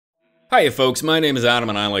Hiya folks, my name is Adam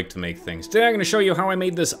and I like to make things. Today I'm going to show you how I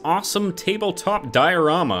made this awesome tabletop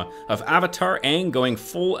diorama of Avatar Aang going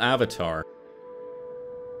full Avatar.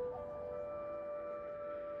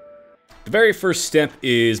 The very first step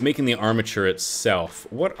is making the armature itself.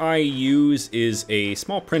 What I use is a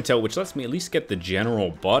small printout which lets me at least get the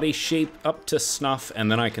general body shape up to snuff,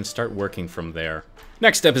 and then I can start working from there.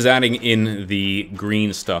 Next step is adding in the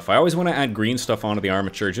green stuff. I always want to add green stuff onto the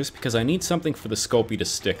armature just because I need something for the Sculpey to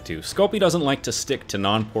stick to. Sculpey doesn't like to stick to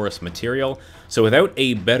non-porous material, so without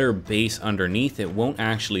a better base underneath, it won't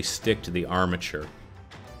actually stick to the armature.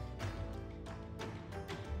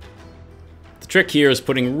 The trick here is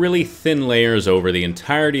putting really thin layers over the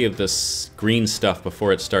entirety of this green stuff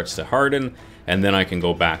before it starts to harden, and then I can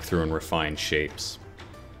go back through and refine shapes.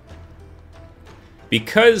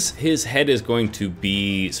 Because his head is going to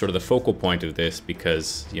be sort of the focal point of this,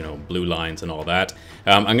 because, you know, blue lines and all that,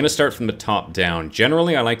 I'm going to start from the top down.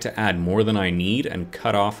 Generally, I like to add more than I need and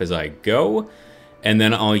cut off as I go, and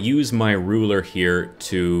then I'll use my ruler here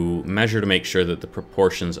to measure to make sure that the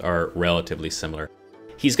proportions are relatively similar.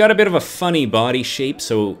 He's got a bit of a funny body shape,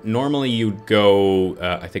 so normally you'd go,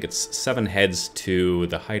 I think it's 7 heads to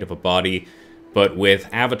the height of a body. But with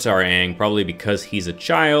Avatar Aang, probably because he's a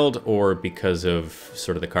child or because of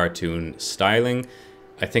sort of the cartoon styling,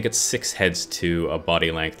 I think it's 6 heads to a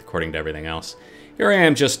body length according to everything else. Here I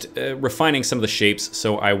am just refining some of the shapes,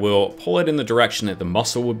 so I will pull it in the direction that the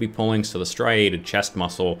muscle would be pulling, so the striated chest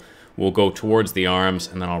muscle will go towards the arms,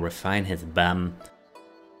 and then I'll refine his bum.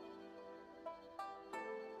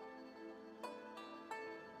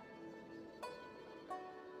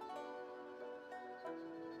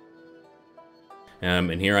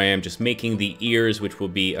 And here I am just making the ears, which will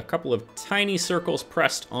be a couple of tiny circles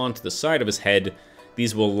pressed onto the side of his head.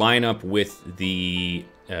 These will line up with the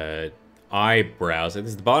eyebrows.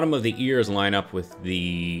 The bottom of the ears line up with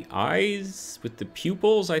the eyes, with the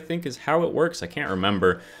pupils, I think is how it works. I can't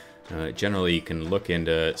remember. Generally, you can look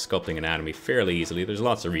into sculpting anatomy fairly easily. There's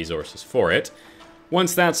lots of resources for it.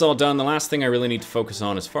 Once that's all done, the last thing I really need to focus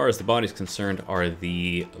on as far as the body's concerned are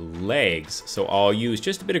the legs. So I'll use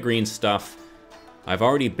just a bit of green stuff. I've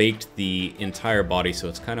already baked the entire body, so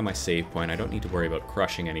it's kind of my save point. I don't need to worry about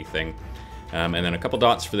crushing anything. And then a couple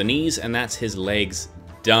dots for the knees, and that's his legs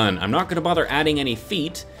done. I'm not going to bother adding any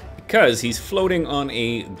feet because he's floating on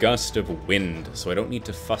a gust of wind, so I don't need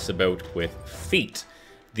to fuss about with feet.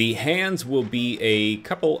 The hands will be a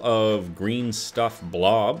couple of green stuff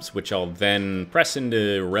blobs, which I'll then press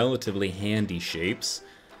into relatively handy shapes.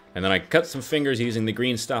 And then I cut some fingers using the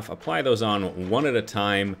green stuff, apply those on one at a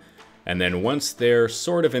time. And then once they're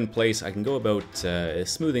sort of in place, I can go about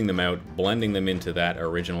smoothing them out, blending them into that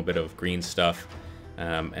original bit of green stuff,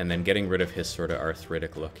 and then getting rid of his sort of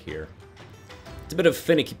arthritic look here. It's a bit of a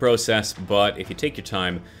finicky process, but if you take your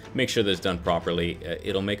time, make sure that it's done properly,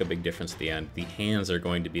 it'll make a big difference at the end. The hands are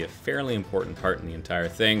going to be a fairly important part in the entire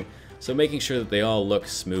thing, so making sure that they all look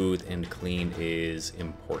smooth and clean is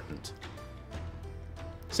important.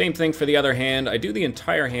 Same thing for the other hand. I do the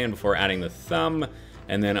entire hand before adding the thumb.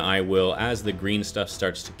 And then I will, as the green stuff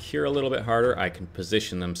starts to cure a little bit harder, I can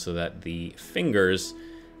position them so that the fingers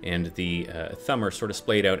and the thumb are sort of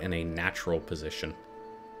splayed out in a natural position.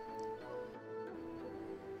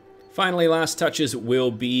 Finally, last touches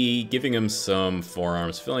will be giving him some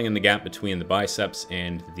forearms, filling in the gap between the biceps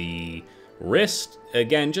and the wrist.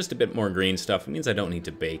 Again, just a bit more green stuff. It means I don't need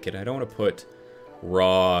to bake it. I don't want to put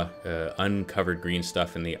raw, uncovered green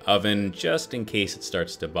stuff in the oven, just in case it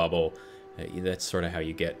starts to bubble. That's sort of how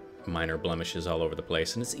you get minor blemishes all over the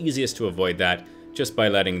place, and it's easiest to avoid that just by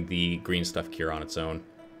letting the green stuff cure on its own.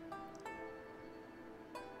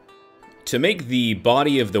 To make the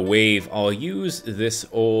body of the wave, I'll use this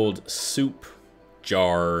old soup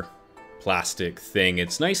jar plastic thing.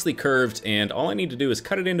 It's nicely curved, and all I need to do is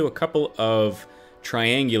cut it into a couple of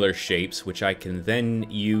triangular shapes, which I can then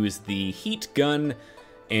use the heat gun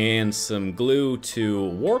and some glue to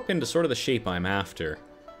warp into sort of the shape I'm after.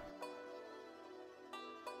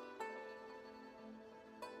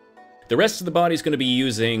 The rest of the body is going to be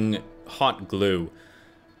using hot glue.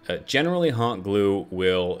 Generally, hot glue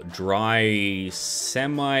will dry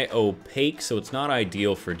semi-opaque, so it's not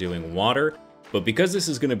ideal for doing water. But because this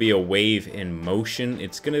is going to be a wave in motion,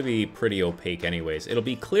 it's going to be pretty opaque anyways. It'll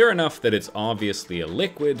be clear enough that it's obviously a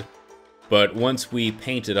liquid, but once we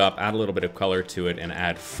paint it up, add a little bit of color to it, and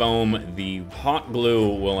add foam, the hot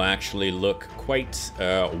glue will actually look quite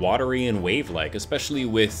watery and wave-like, especially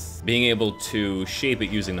with being able to shape it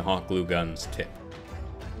using the hot glue gun's tip.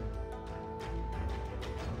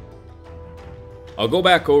 I'll go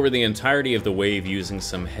back over the entirety of the wave using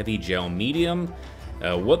some heavy gel medium,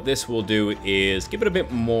 What this will do is give it a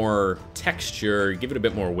bit more texture, give it a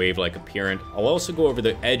bit more wave-like appearance. I'll also go over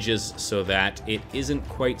the edges so that it isn't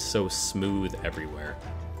quite so smooth everywhere.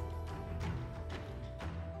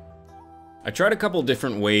 I tried a couple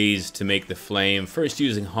different ways to make the flame, first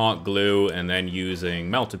using hot glue and then using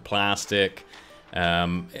melted plastic.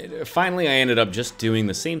 Finally, I ended up just doing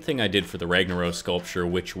the same thing I did for the Ragnarok sculpture,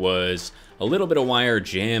 which was a little bit of wire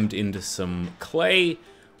jammed into some clay,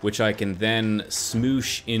 which I can then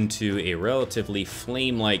smoosh into a relatively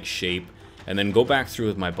flame-like shape, and then go back through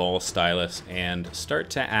with my ball stylus and start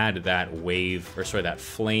to add that wave, or sorry, that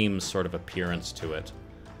flame sort of appearance to it.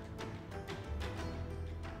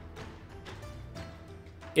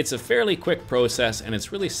 It's a fairly quick process, and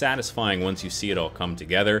it's really satisfying once you see it all come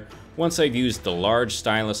together. Once I've used the large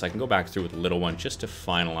stylus, I can go back through with the little one just to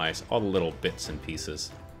finalize all the little bits and pieces.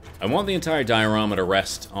 I want the entire diorama to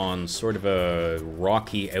rest on sort of a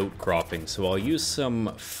rocky outcropping, so I'll use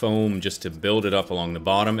some foam just to build it up along the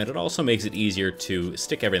bottom, and it also makes it easier to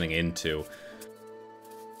stick everything into.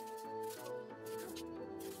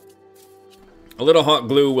 A little hot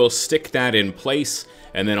glue will stick that in place,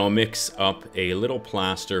 and then I'll mix up a little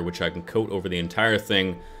plaster which I can coat over the entire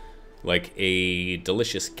thing like a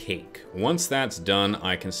delicious cake. Once that's done,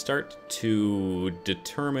 I can start to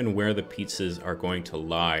determine where the pieces are going to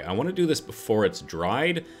lie. I want to do this before it's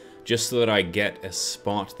dried, just so that I get a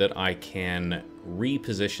spot that I can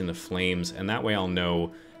reposition the flames, and that way I'll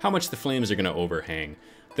know how much the flames are going to overhang.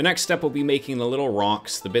 The next step will be making the little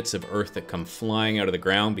rocks, the bits of earth that come flying out of the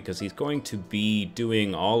ground, because he's going to be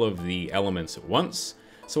doing all of the elements at once.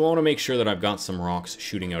 So I want to make sure that I've got some rocks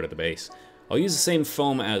shooting out of the base. I'll use the same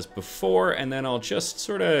foam as before, and then I'll just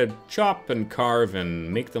sort of chop and carve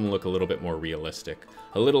and make them look a little bit more realistic.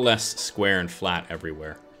 A little less square and flat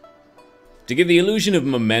everywhere. To give the illusion of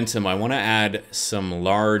momentum, I want to add some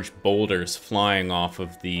large boulders flying off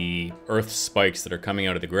of the earth spikes that are coming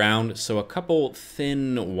out of the ground, so a couple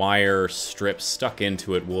thin wire strips stuck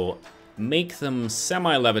into it will make them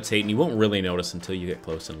semi-levitate, and you won't really notice until you get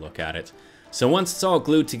close and look at it. So once it's all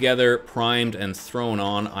glued together, primed, and thrown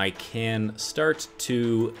on, I can start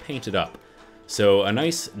to paint it up. So a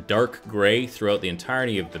nice dark gray throughout the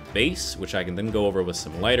entirety of the base, which I can then go over with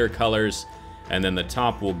some lighter colors, and then the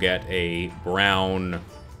top will get a brown,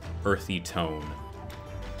 earthy tone.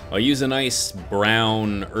 I'll use a nice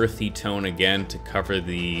brown, earthy tone again to cover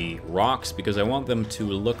the rocks, because I want them to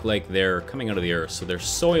look like they're coming out of the earth, so they're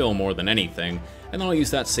soil more than anything. And then I'll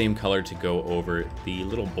use that same color to go over the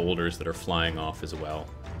little boulders that are flying off as well.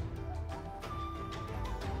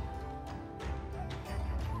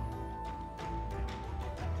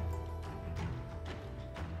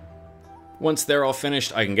 Once they're all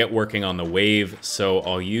finished, I can get working on the wave, so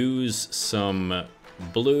I'll use some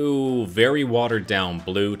blue, very watered down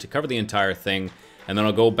blue to cover the entire thing, and then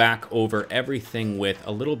I'll go back over everything with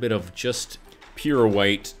a little bit of just pure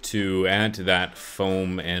white to add to that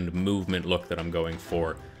foam and movement look that I'm going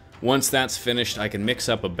for. Once that's finished, I can mix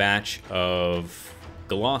up a batch of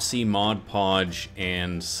glossy Mod Podge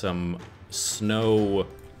and some snow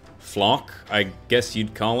flock, I guess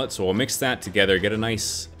you'd call it. So I'll mix that together, get a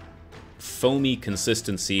nice foamy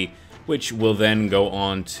consistency, which will then go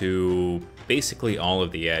on to basically all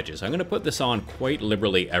of the edges. I'm going to put this on quite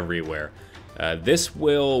liberally everywhere. This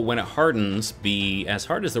will, when it hardens, be as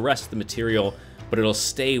hard as the rest of the material, but it'll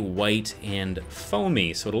stay white and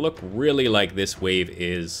foamy, so it'll look really like this wave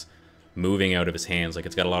is moving out of his hands, like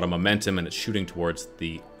it's got a lot of momentum and it's shooting towards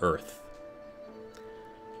the earth.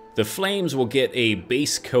 The flames will get a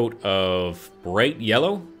base coat of bright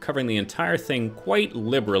yellow, covering the entire thing quite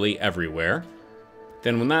liberally everywhere.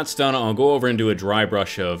 Then when that's done, I'll go over and do a dry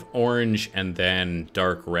brush of orange and then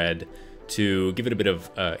dark red to give it a bit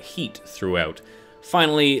of heat throughout.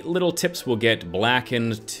 Finally, little tips will get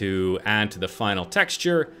blackened to add to the final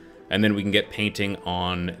texture, and then we can get painting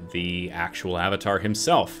on the actual avatar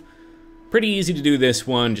himself. Pretty easy to do this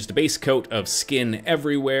one, just a base coat of skin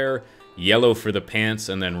everywhere, yellow for the pants,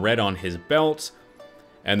 and then red on his belt.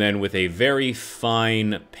 And then with a very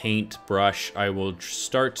fine paint brush, I will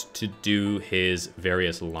start to do his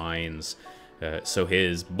various lines. So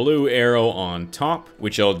his blue arrow on top,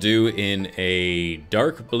 which I'll do in a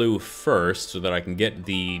dark blue first so that I can get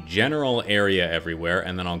the general area everywhere,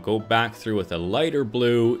 and then I'll go back through with a lighter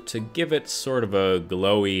blue to give it sort of a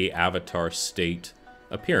glowy avatar state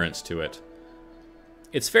appearance to it.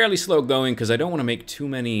 It's fairly slow going because I don't want to make too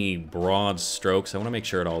many broad strokes. I want to make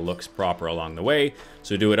sure it all looks proper along the way.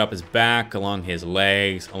 So do it up his back, along his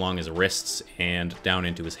legs, along his wrists, and down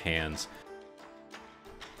into his hands.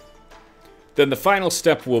 Then the final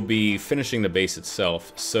step will be finishing the base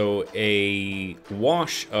itself. So a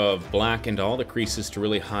wash of black into all the creases to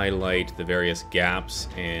really highlight the various gaps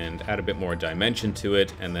and add a bit more dimension to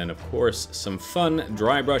it. And then of course some fun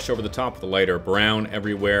dry brush over the top with the lighter brown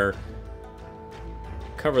everywhere.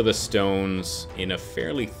 Cover the stones in a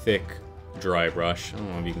fairly thick dry brush. I don't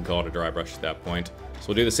know if you can call it a dry brush at that point. So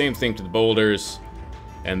we'll do the same thing to the boulders.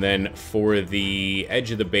 And then for the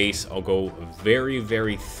edge of the base, I'll go very,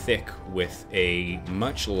 very thick with a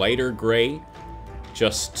much lighter gray,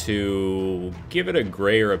 just to give it a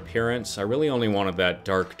grayer appearance. I really only wanted that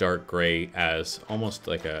dark, dark gray as almost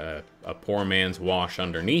like a poor man's wash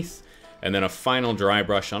underneath. And then a final dry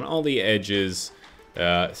brush on all the edges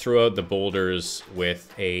throughout the boulders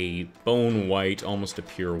with a bone white, almost a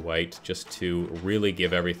pure white, just to really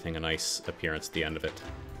give everything a nice appearance at the end of it.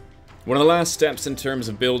 One of the last steps in terms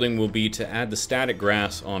of building will be to add the static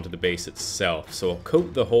grass onto the base itself. So I'll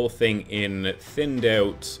coat the whole thing in thinned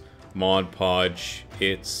out Mod Podge.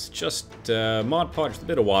 It's just Mod Podge with a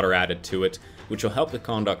bit of water added to it, which will help the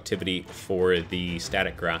conductivity for the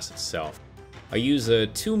static grass itself. I use a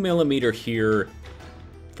 2mm here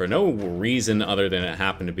for no reason other than it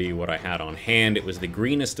happened to be what I had on hand. It was the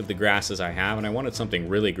greenest of the grasses I have, and I wanted something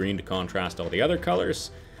really green to contrast all the other colors.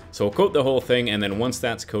 So I'll coat the whole thing, and then once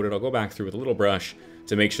that's coated, I'll go back through with a little brush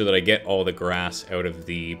to make sure that I get all the grass out of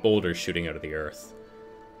the boulders shooting out of the earth.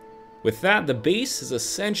 With that, the base is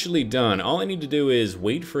essentially done. All I need to do is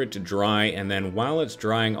wait for it to dry, and then while it's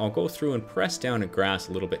drying, I'll go through and press down at grass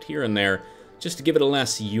a little bit here and there, just to give it a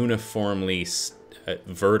less uniformly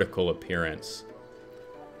vertical appearance.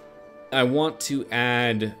 I want to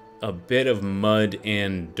add a bit of mud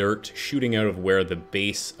and dirt shooting out of where the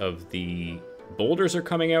base of the boulders are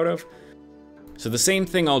coming out of. So the same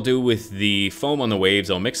thing I'll do with the foam on the waves.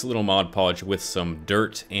 I'll mix a little Mod Podge with some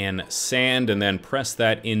dirt and sand and then press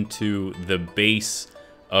that into the base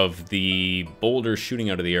of the boulders shooting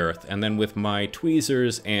out of the earth. And then with my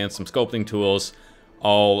tweezers and some sculpting tools,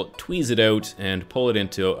 I'll tweeze it out and pull it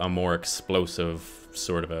into a more explosive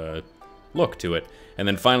sort of a look to it. And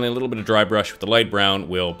then finally a little bit of dry brush with the light brown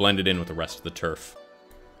will blend it in with the rest of the turf.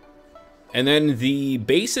 And then the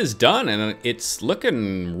base is done, and it's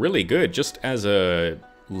looking really good. Just as a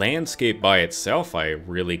landscape by itself, I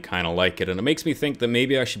really kind of like it. And it makes me think that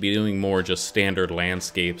maybe I should be doing more just standard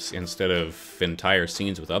landscapes instead of entire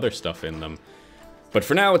scenes with other stuff in them. But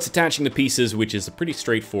for now, it's attaching the pieces, which is a pretty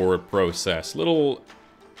straightforward process. Little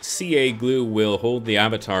CA glue will hold the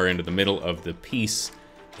avatar into the middle of the piece.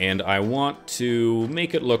 And I want to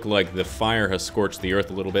make it look like the fire has scorched the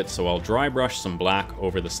earth a little bit, so I'll dry brush some black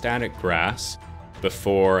over the static grass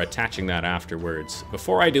before attaching that afterwards.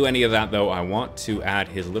 Before I do any of that though, I want to add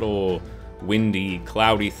his little windy,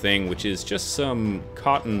 cloudy thing, which is just some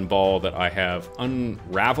cotton ball that I have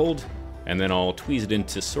unraveled, and then I'll tweeze it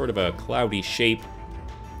into sort of a cloudy shape.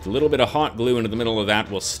 A little bit of hot glue into the middle of that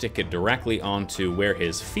will stick it directly onto where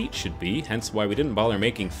his feet should be, hence why we didn't bother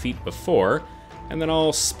making feet before. And then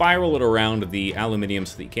I'll spiral it around the aluminium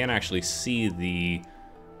so that you can't actually see the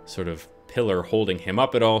sort of pillar holding him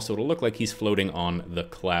up at all, so it'll look like he's floating on the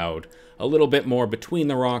cloud. A little bit more between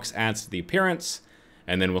the rocks adds to the appearance,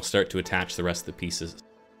 and then we'll start to attach the rest of the pieces.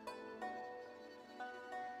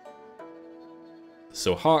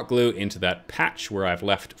 So hot glue into that patch where I've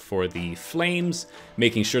left for the flames,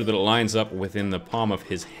 making sure that it lines up within the palm of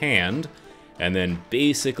his hand, and then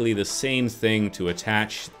basically the same thing to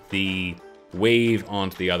attach the wave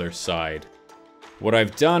onto the other side. What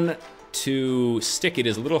I've done to stick it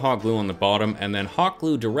is a little hot glue on the bottom and then hot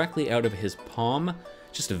glue directly out of his palm,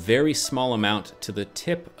 just a very small amount to the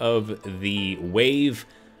tip of the wave,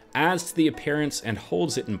 adds to the appearance and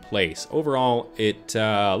holds it in place. Overall, it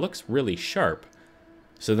looks really sharp.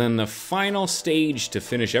 So then the final stage to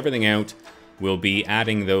finish everything out will be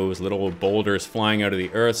adding those little boulders flying out of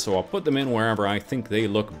the earth, so I'll put them in wherever I think they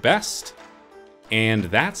look best. And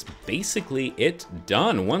that's basically it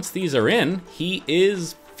done. Once these are in, he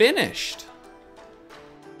is finished.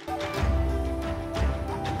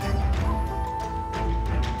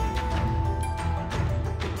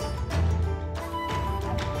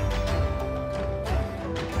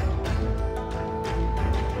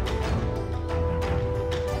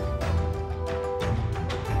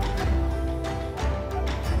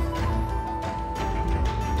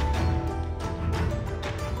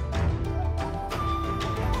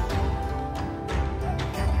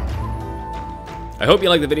 I hope you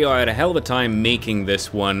liked the video. I had a hell of a time making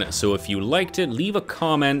this one, so if you liked it, leave a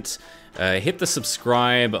comment, hit the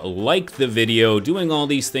subscribe, like the video. Doing all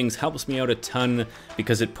these things helps me out a ton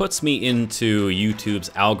because it puts me into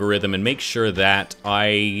YouTube's algorithm and makes sure that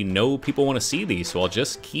I know people want to see these, so I'll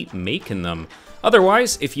just keep making them.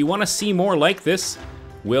 Otherwise, if you want to see more like this,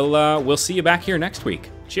 we'll see you back here next week.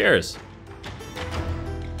 Cheers!